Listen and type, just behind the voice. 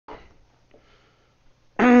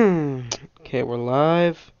Okay, we're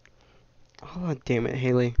live. Oh, damn it,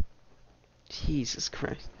 Haley. Jesus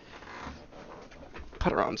Christ.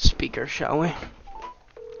 Put her on speaker, shall we?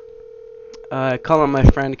 Call on my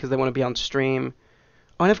friend because they want to be on stream.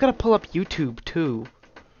 Oh, and I've got to pull up YouTube, too.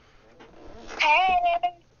 Hey!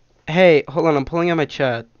 Hey, hold on, I'm pulling up my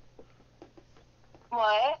chat.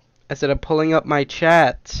 What? I said I'm pulling up my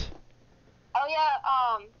chat. Oh yeah,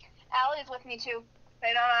 Allie's with me too. They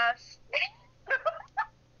don't ask.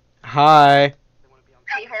 Hi.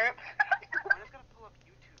 Hey, Herb.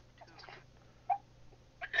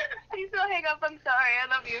 Please don't hang up, I'm sorry,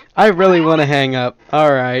 I love you. I really want to hang up.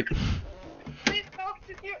 Alright. Please don't,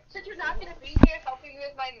 since you're not gonna be here helping me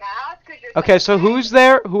with my math, because you're Okay, so who's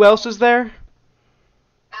there? Who else is there?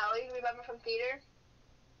 Allie, remember from theater?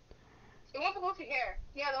 The one with the hair.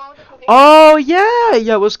 Yeah, the one with the hair. Oh, yeah!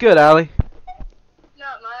 Yeah, what's good, Allie?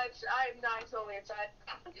 Not much, I'm dying slowly inside.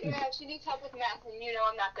 Yeah, she needs help with math, and you know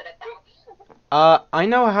I'm not good at that. I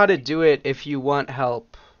know how to do it if you want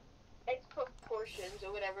help. It's proportions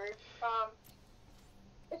or whatever. It's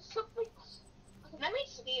something. Let me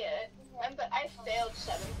see it. But I failed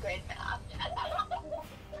 7th grade math.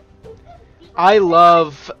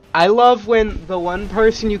 I love when the one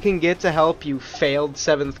person you can get to help you failed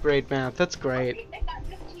 7th grade math. That's great. In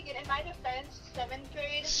my defense, 7th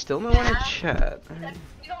grade. Still no one in chat.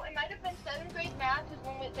 You know, in my defense, 7th grade math is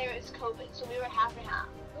when there was COVID, so we were half and half.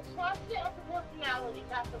 It's constant of proportionality.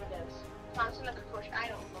 That's what it is. Constant of proportion. I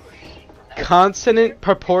don't remember. Consonant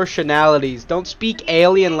proportionalities. Don't speak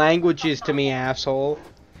alien languages to me, asshole.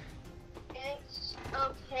 It's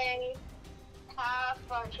okay. Have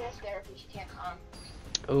fun. She has therapy. She can't come.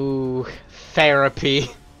 Ooh, therapy.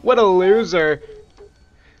 What a loser.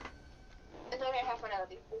 It's okay. Have fun. I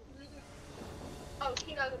love you. Oh,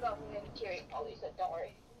 she knows about me and Terry. Polly said, don't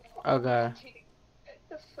worry. Okay.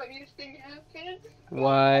 The funniest thing happened.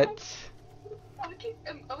 What? Okay,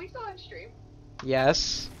 are we still on stream?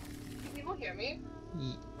 Yes. Can people hear me?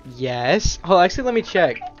 Yes. Hold on, actually, let me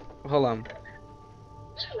check. Hold on.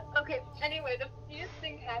 Okay, anyway, the funniest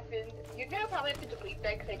thing happened. You're gonna probably have to delete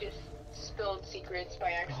that because I just spilled secrets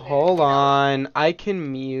by accident. Hold on. I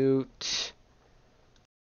can mute.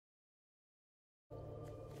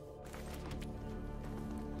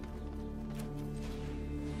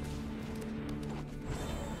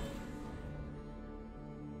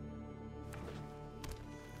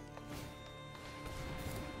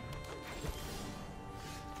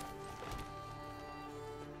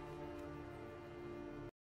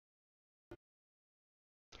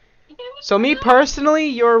 So me personally,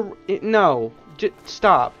 you're no.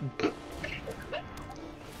 Stop.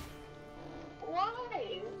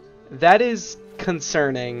 Why? That is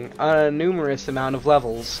concerning on a numerous amount of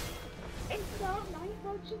levels. It's not my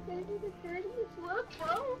fault she's gonna do the dirtiest look,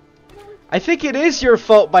 bro. I think it is your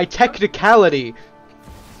fault by technicality.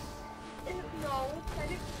 No, I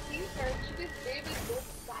didn't see her. She just gave me this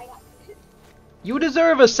side eye. You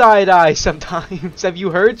deserve a side eye sometimes. Have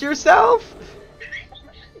you heard yourself?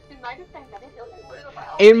 In my defense, I didn't know that was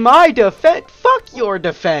about. In my defense, fuck your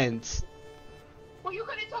defense. Well, you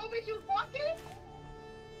could have told me she was walking.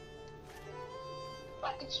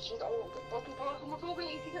 But she's old. Old people are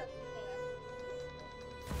homophobic.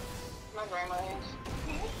 My grandma is.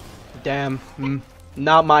 Damn.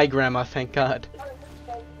 Not my grandma, thank God.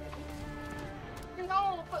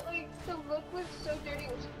 No, but like the look was so dirty.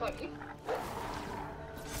 It was funny.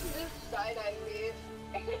 This side-eye me.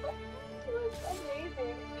 It was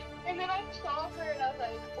amazing. And then I saw her and I was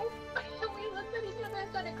like, oh. And we looked at each other and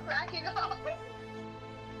started cracking up.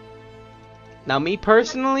 Now me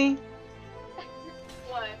personally,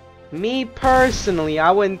 What?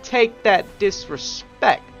 I wouldn't take that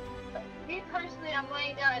disrespect. Me personally, I'm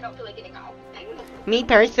laying down. I don't feel like getting up. Me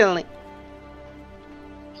personally.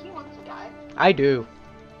 He wants to die. I do.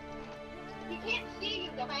 He can't see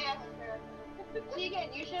you, dumbass.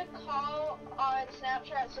 Tegan, you should call on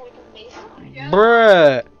Snapchat so we can FaceTime. Yeah?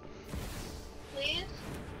 Bruh. Please?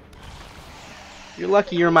 You're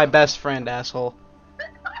lucky you're my best friend, asshole.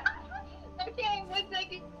 Okay, 1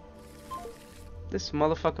 second. This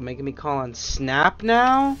motherfucker making me call on Snap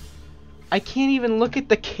now? I can't even look at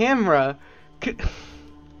the camera.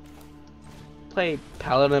 Play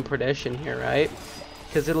Paladin of Perdition here, right?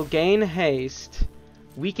 Because it'll gain haste.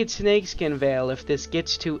 Weakened Snakeskin Veil. If this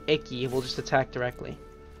gets too icky, it will just attack directly.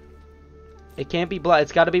 It can't be blocked.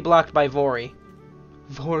 It's got to be blocked by Vori.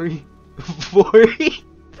 Vori? Vori?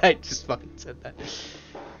 I just fucking said that.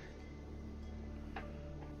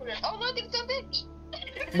 Oh, look, it's something.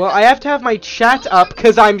 Well, I have to have my chat up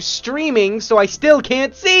because I'm streaming, so I still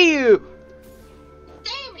can't see you.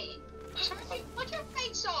 Damn it. Put your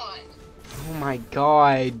face on. Oh my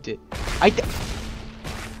god. I.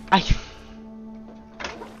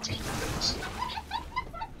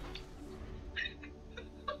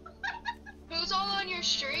 Who's all on your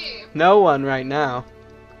stream? No one right now.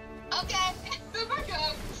 Okay,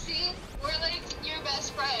 see, we're like your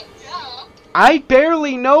best friends. Yeah. I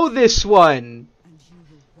barely know this one.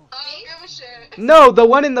 Oh, give a shit. No, the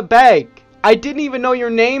one in the bag. I didn't even know your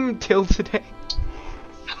name till today.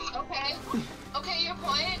 Okay. Okay, your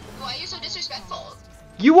point. Why are you so disrespectful?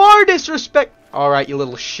 You are disrespect. All right, you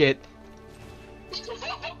little shit. She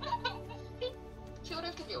would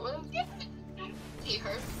have to deal with him. He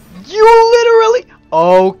hurt. You literally.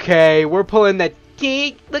 Okay, we're pulling that.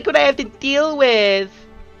 Look what I have to deal with.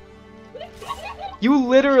 You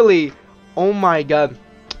literally. Oh my god.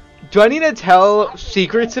 Do I need to tell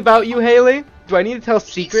secrets about you, Haley? Do I need to tell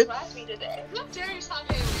secrets? How dare you stop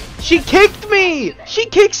Haley? She kicked me! She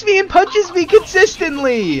kicks me and punches me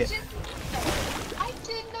consistently! I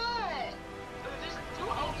did not. There's two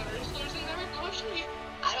owners. There's never pushed me.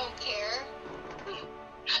 I don't care.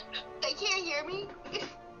 They can't hear me.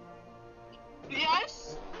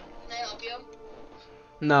 Yes. Can I help you?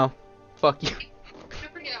 No. Fuck you.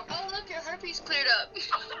 Oh look, your herpes cleared up.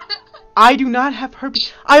 I do not have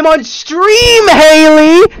herpes. I'm on stream,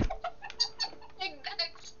 Haley!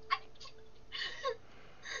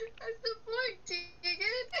 That's the point,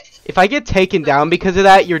 Teagle. If I get taken down because of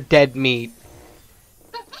that, you're dead meat.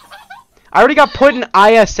 I already got put in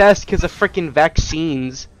ISS because of freaking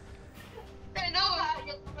vaccines. I know.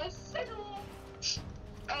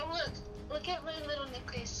 Oh look at my little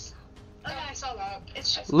necklace. Okay, I saw that.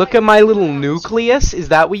 It's just Look at my little nucleus. Is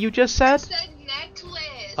that what you just I said? said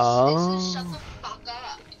necklace. Oh. This is shut the fuck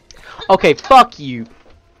up. Okay, fuck you.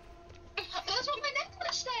 That's what my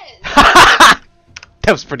necklace says.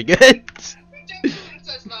 That was pretty good. It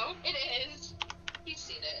says no. It is. You've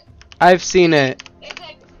seen it. I've seen it. It's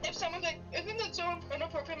like if someone's like, "Isn't that so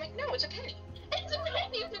inappropriate?" I'm like, "No, it's a penny. It's a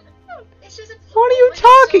penny. It's just a." What are you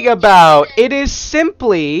talking about? It is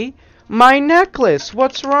simply my necklace.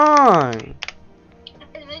 What's wrong?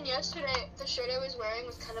 And then yesterday, the shirt I was wearing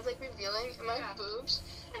was kind of like revealing my boobs.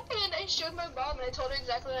 And I showed my mom and I told her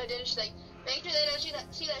exactly what I did. And she's like, make sure they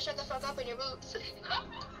don't see that shut the fuck up in your boobs.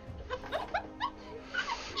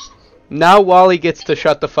 Now Wally gets to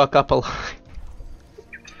shut the fuck up a lot.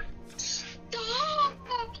 Stop!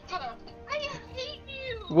 I hate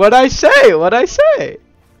you! What'd I say? What'd I say?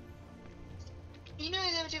 You know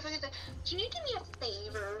what you fucking said? Can you do me a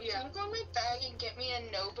favor? Yeah. Can you go in my bag and get me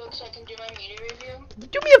a notebook so I can do my media review?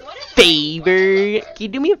 Do me a favor. Can you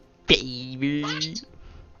do me a favor? What?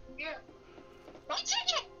 Yeah. What's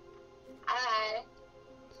it?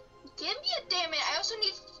 Give me a damn it. I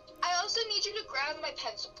also need you to grab my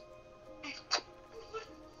pencil.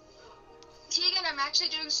 Tegan, I'm actually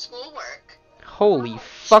doing schoolwork. Holy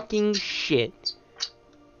fucking shit.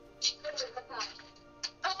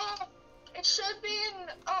 It should be in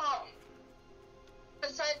the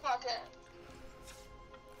side pocket.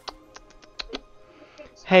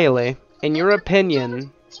 Haley, in your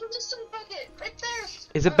opinion, It's in the side pocket, right there.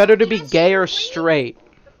 is it better to be gay or straight?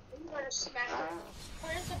 Where's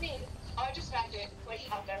the bean? Oh, I just smacked it. Wait,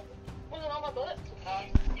 out there. Was it on my butt?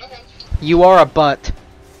 Okay. You are a butt.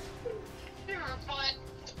 You're a butt.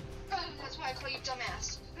 That's why I call you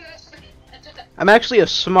dumbass. I'm actually a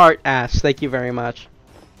smart ass. Thank you very much.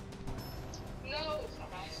 No,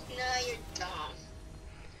 you're dumb.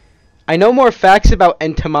 I know more facts about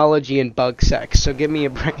entomology and bug sex, so give me a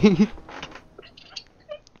break.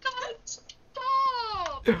 God,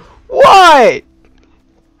 stop! What?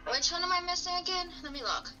 Which one am I missing again? Let me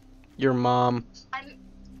look. Your mom.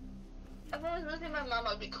 If I was missing my mom,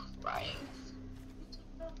 I'd be crying.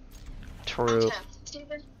 True. Okay,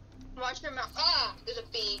 Steven, watch your mouth. Ah, there's a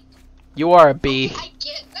bee. You are a bee. Okay, I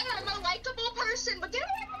get that I'm a likable person, but get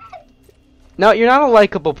away! No, you're not a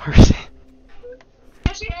likable person.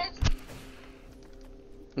 Yes, she is.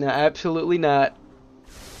 No, absolutely not.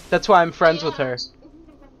 That's why I'm friends with her.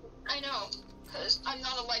 I know, because I'm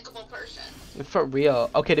not a likable person. For real.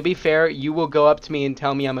 Okay, to be fair, you will go up to me and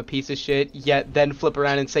tell me I'm a piece of shit, yet then flip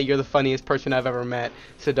around and say you're the funniest person I've ever met.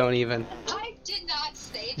 So don't even. I did not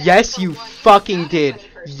say that. Yes, for you one. fucking You're not a did. funny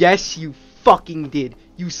person. Yes, you fucking did.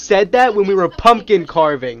 You said that when we were pumpkin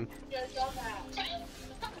carving. You're a dumbass.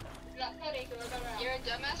 You're not funny, you're a dumbass. You're a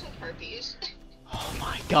dumbass with herpes. Oh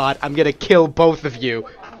my god, I'm gonna kill both of you.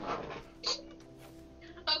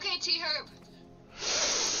 Okay, T-Herb.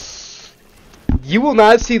 You will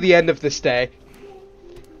not see the end of this day.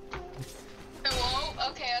 I won't?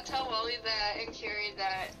 Okay, I'll tell Wally that and Carrie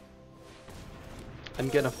that. I'm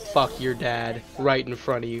gonna fuck your dad right in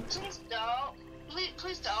front of you. Please don't.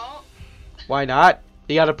 Please don't. Why not?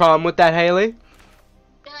 You got a problem with that, Haley?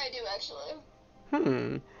 Yeah, I do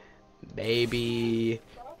actually. Maybe.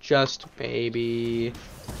 Just maybe.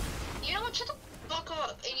 You know what? Shut the fuck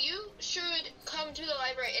up. And you should come to the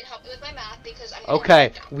library and help me with my math because I'm.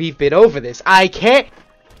 Okay, we've been over this. I can't.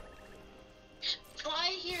 Fly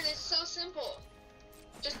here. That's so simple.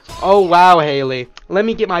 Just. Oh wow, Haley. Let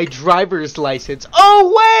me get my driver's license.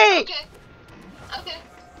 Oh wait. Okay. Okay.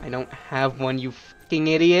 I don't have one, you fucking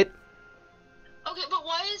idiot. Okay, but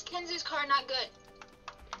why is Kenzie's car not good?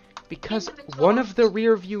 Because one of the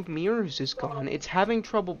rear view mirrors is gone. It's having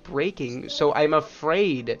trouble braking, so I'm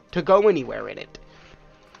afraid to go anywhere in it.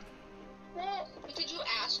 Well, did you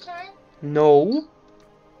ask her? No.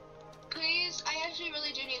 Please, I actually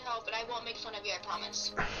really do need help, but I won't make fun of you, I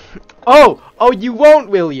promise. Oh, you won't,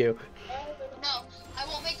 will you? No, I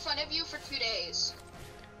won't make fun of you for 2 days.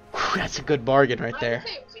 That's a good bargain right there.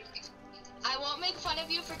 I won't make fun of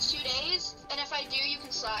you for 2 days, and if I do, you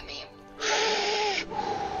can slap me.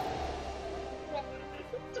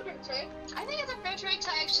 I think it's a fair trade,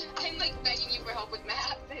 because I'm like begging you for help with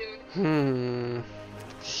math, dude.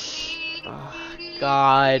 Oh,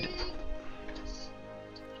 God.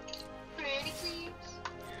 Pretty please.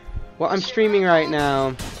 Well, I'm streaming right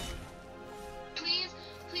now. Please,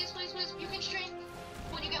 you can stream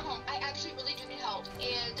when you get home. I actually really do need help,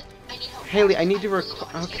 and I need help. Haley, I need to really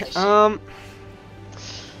record. want to Okay, take this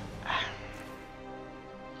shit.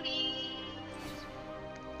 Please.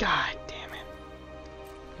 God damn it.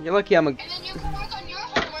 You're lucky I'm a. And then you can work on your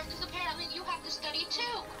homework, because apparently you have to study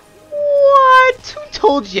too. What? Who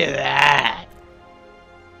told you that?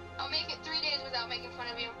 I'll make it 3 days without making fun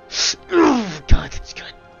of you. Oh, God, that's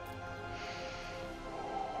good.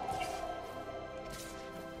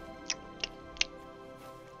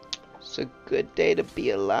 It's a good day to be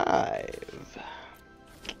alive.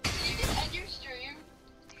 Can you just end your stream?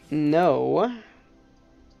 No.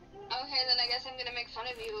 Okay, then I guess I'm gonna make fun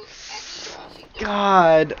of you extra. If you don't.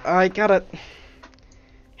 God, I gotta.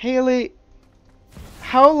 Haley,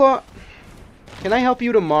 how long? Can I help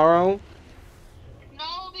you tomorrow?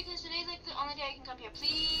 No, because today's like the only day I can come here.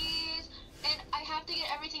 Please. And I have to get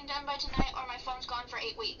everything done by tonight or my phone's gone for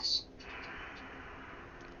 8 weeks.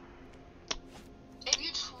 If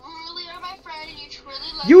you truly are my friend and you truly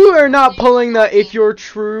love You me, are not please pulling help the "if me. you're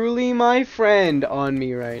truly my friend" on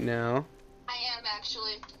me right now. I am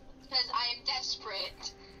actually. Because I am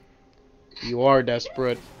desperate. You are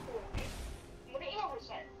desperate.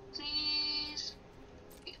 Please.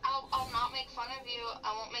 I'll not make fun of you.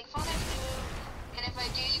 I won't make fun of you. And if I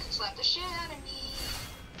do, you can slap the shit out of me.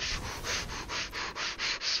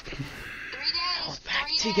 3 days. Hold back,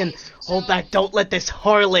 3 Tegan. days. Hold So- back. Don't let this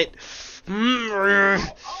harlot.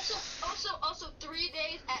 Also, 3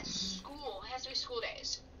 days at school. It has to be school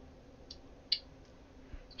days.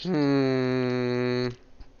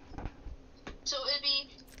 So it'd be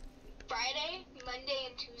Friday, Monday,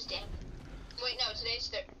 and Tuesday. Wait, no,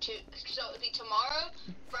 today's so it'd be tomorrow,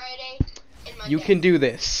 Friday, and Monday. You can do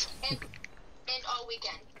this. And all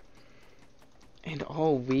weekend. And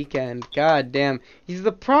all weekend. God damn.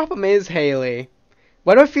 The problem is, Haley.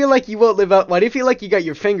 Why do I feel like you won't live up? Why do you feel like you got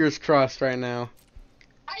your fingers crossed right now?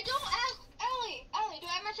 I don't ask Ellie. Ellie, do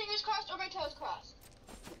I have my fingers crossed or my toes crossed?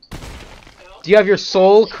 Do you have your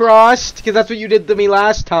soul crossed? Because that's what you did to me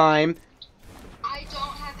last time. I don't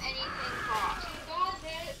have anything crossed. God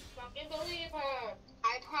it. Fucking believe her.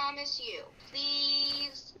 I promise you.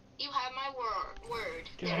 Please. You have my word.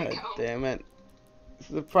 There we God go. damn it.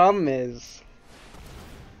 So the problem is...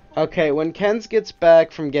 Okay, when Ken's gets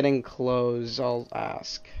back from getting clothes, I'll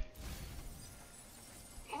ask.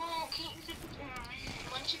 Oh,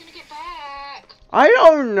 when's she gonna get back? I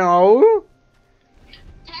don't know.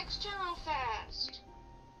 Text her real fast.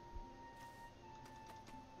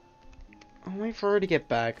 I'll wait for her to get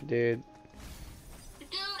back, dude.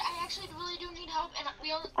 Dude, I actually really do need help, and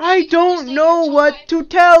I don't know what to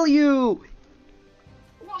tell you.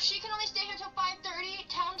 Well, she can only stay here till 5:30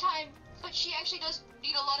 town time, but she actually does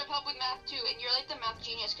need a lot of help with math too, and you're like the math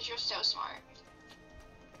genius because you're so smart.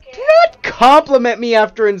 Do not compliment me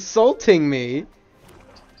after insulting me.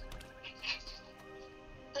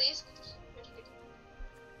 Please.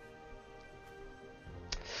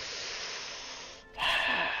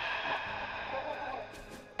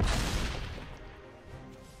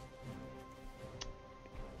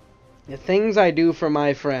 The things I do for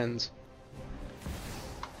my friends.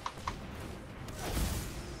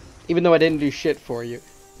 Even though I didn't do shit for you.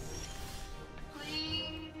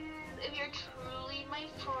 Please, if you're truly my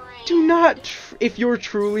friend. Do not, if you're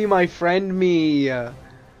truly my friend, me. I am,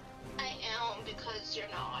 because you're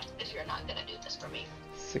not. If you're not gonna do this for me.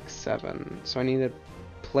 6, 7. So I need to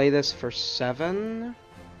play this for 7.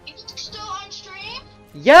 You still on stream?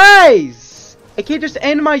 Yes! I can't just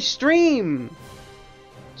end my stream.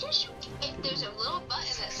 Yes, you can. There's a little button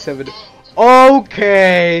that says 7. end.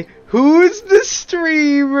 Okay, who's the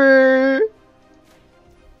streamer?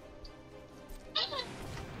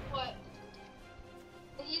 What?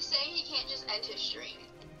 He's saying he can't just end his stream.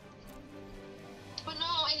 But no,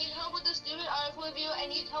 I need help with the stupid article review, I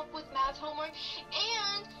need help with math homework,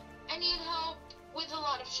 and I need help with a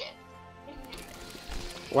lot of shit.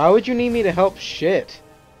 Why would you need me to help shit?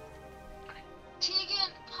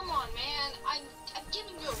 Tegan, come on, man. I'm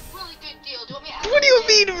giving you a really good deal. Do you want me to What do you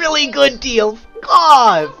mean, really good deal?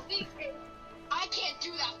 God! I can't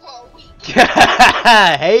do that for a week.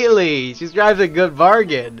 Haley, she drives a good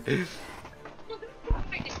bargain.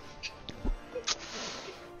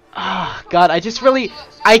 Ah, God, I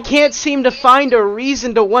can't seem to find a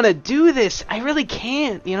reason to want to do this. I really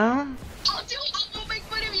can't, you know? I'll make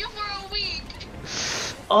fun of you for a week.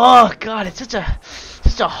 Oh, God, it's such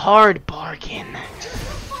a hard bargain.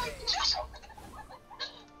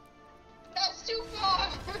 That's too far.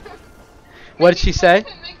 What did she say?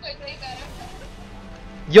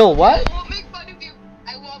 You'll what? I won't make fun of you.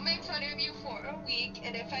 I won't make fun of you for a week,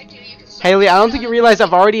 and if I do, you can. Haley, I don't think you realize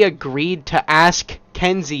I've already agreed to ask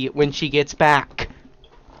Kenzie when she gets back.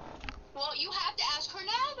 Well, you have to ask her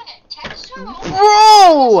now then. Text her.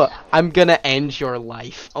 Bro! I'm gonna end your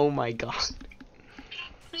life. Oh my God.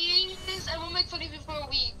 Please, I won't make fun of you for a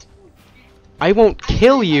week. I won't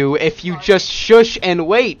kill you if you just shush and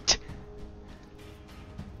wait.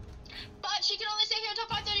 But she can only stay here until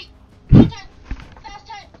 5:30. Fast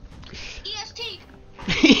time. EST.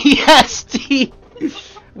 EST.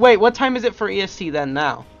 Wait, what time is it for EST then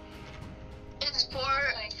now? It's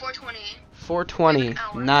 4:20.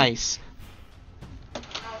 4:20. Nice.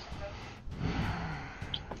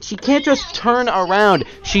 She can't just turn around.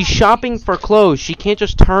 She's shopping for clothes. She can't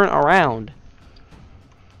just turn around.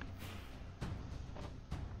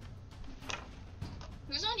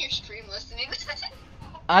 Who's on your stream listening?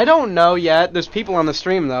 I don't know yet. There's people on the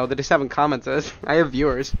stream though. They just haven't commented. I have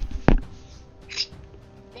viewers.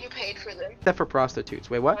 You paid for them. Except for prostitutes.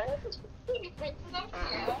 Wait, what?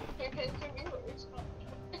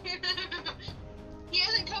 He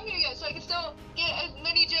hasn't come here yet, so I can still get as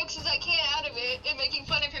many jokes as I can out of it and making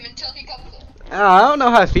fun of him until he comes in. I don't know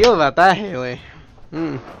how I feel about that, Haley.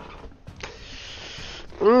 Oof.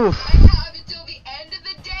 I have until the end of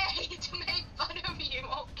the day to make fun of you,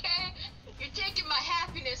 okay? You're taking my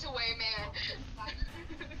happiness away, man.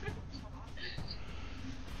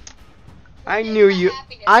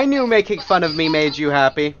 I knew making fun of me made you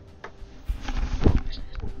happy.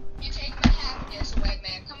 You take my happiness away,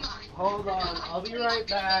 man. Come on. Hold on, I'll be right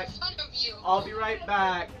back. Fun of you. I'll be right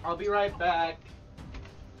back. I'll be right back.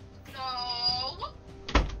 No.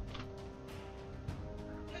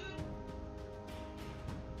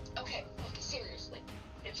 Okay, seriously.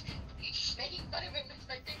 If making fun of him makes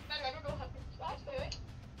my thing better, I don't know how to do it.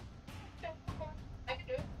 I can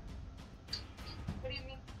do it. What do you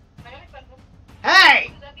mean? I gotta fun of him.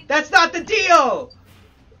 Hey! That's not the deal!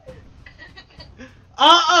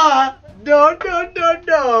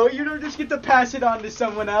 No. You don't just get to pass it on to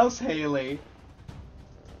someone else, Haley.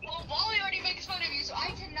 Well, Wally already makes fun of you, so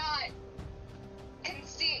I cannot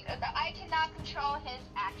control his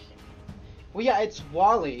actions. Well, yeah, it's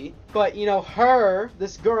Wally, but, you know, her,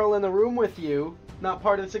 this girl in the room with you, not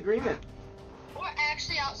part of this agreement. We're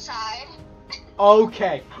actually outside.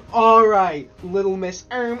 Okay, alright, little Miss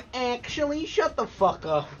actually, shut the fuck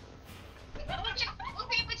up.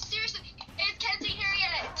 Okay, but seriously, is Kenzie here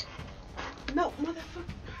yet? No, motherfucker.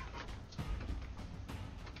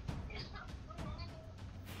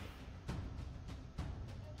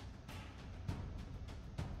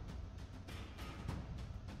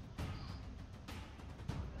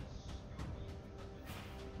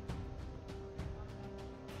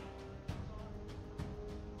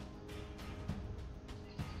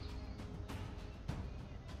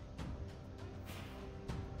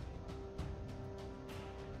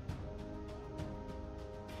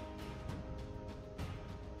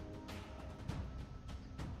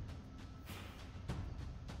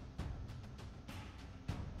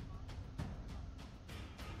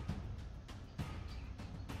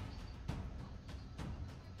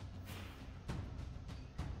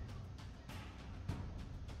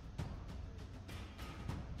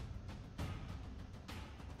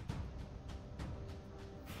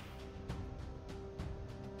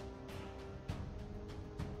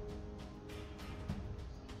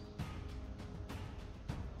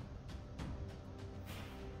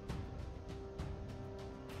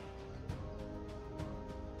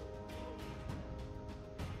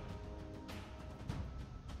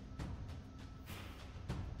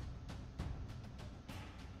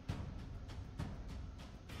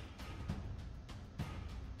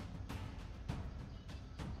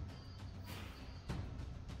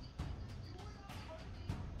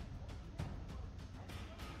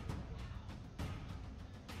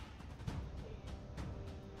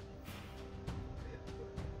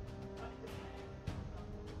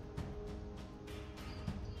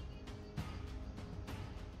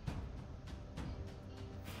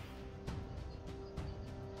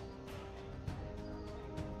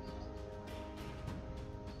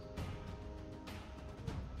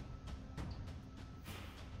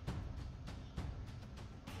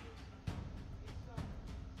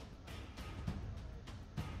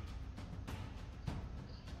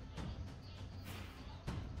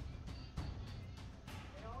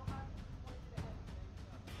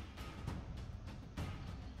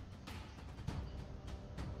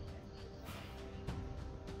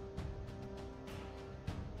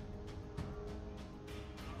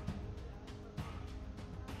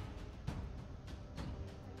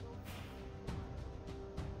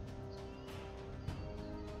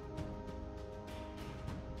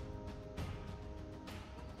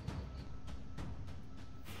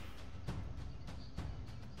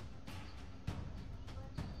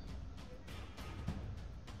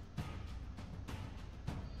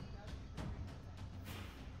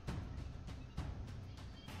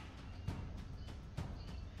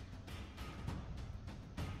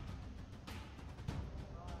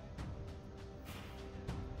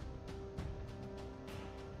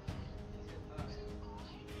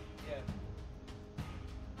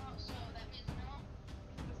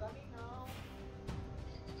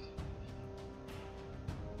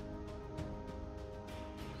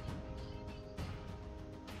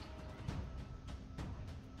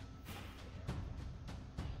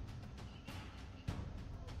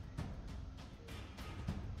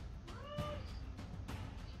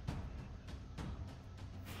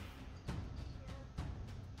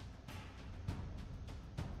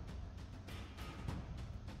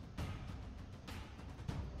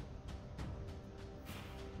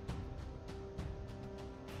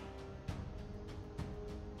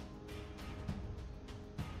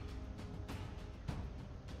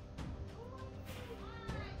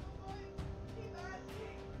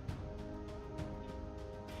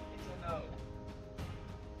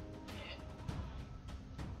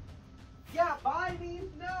 bye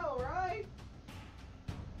means no, right?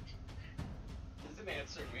 Doesn't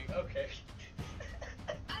answer me. Okay.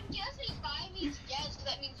 I'm guessing bye means yes, so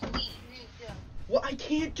that means leave. Yeah. Well, I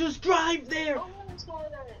can't just drive there. Oh, that's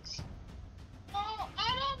what it is. Oh, I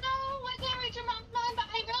don't know. I can't reach your mom's mind, but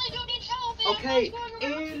I really do need help. And Okay, I'm not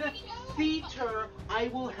going around in needing help. theater, I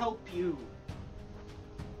will help you.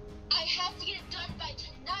 I have to get it done by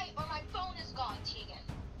tonight, or my phone is gone, Tegan.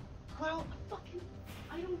 Well,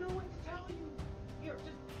 I don't know what to tell you. Here,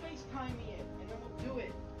 just FaceTime me it, and then we'll do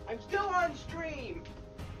it. I'm still on stream.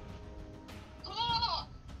 Cool.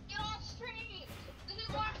 Get on stream. This is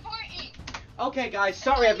more important. Okay, guys,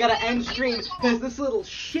 sorry, I've got to end stream because this little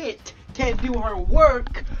shit can't do her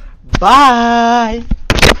work. Bye.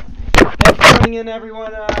 Thanks for tuning in,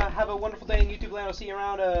 everyone. Have a wonderful day in YouTube land. I'll see you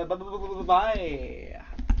around. Bye.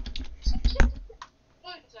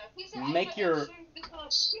 Make your...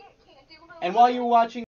 And while you're watching...